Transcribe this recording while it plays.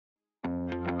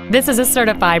This is a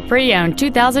certified pre-owned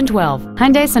 2012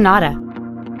 Hyundai Sonata.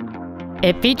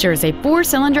 It features a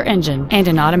 4-cylinder engine and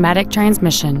an automatic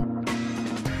transmission.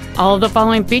 All of the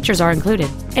following features are included: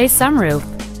 a sunroof,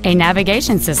 a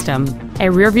navigation system,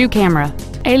 a rear-view camera,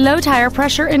 a low tire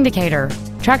pressure indicator,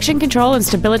 traction control and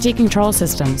stability control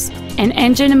systems, an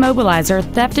engine immobilizer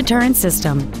theft deterrent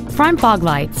system, front fog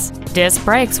lights, disc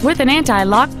brakes with an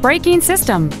anti-lock braking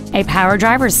system, a power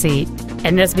driver's seat,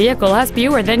 and this vehicle has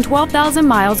fewer than 12,000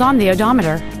 miles on the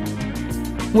odometer.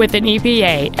 With an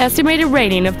EPA estimated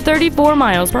rating of 34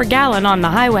 miles per gallon on the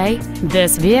highway,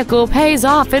 this vehicle pays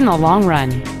off in the long run.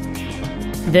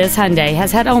 This Hyundai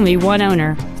has had only one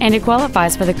owner, and it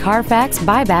qualifies for the Carfax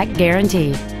buyback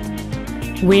guarantee.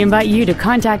 We invite you to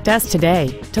contact us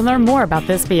today to learn more about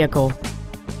this vehicle.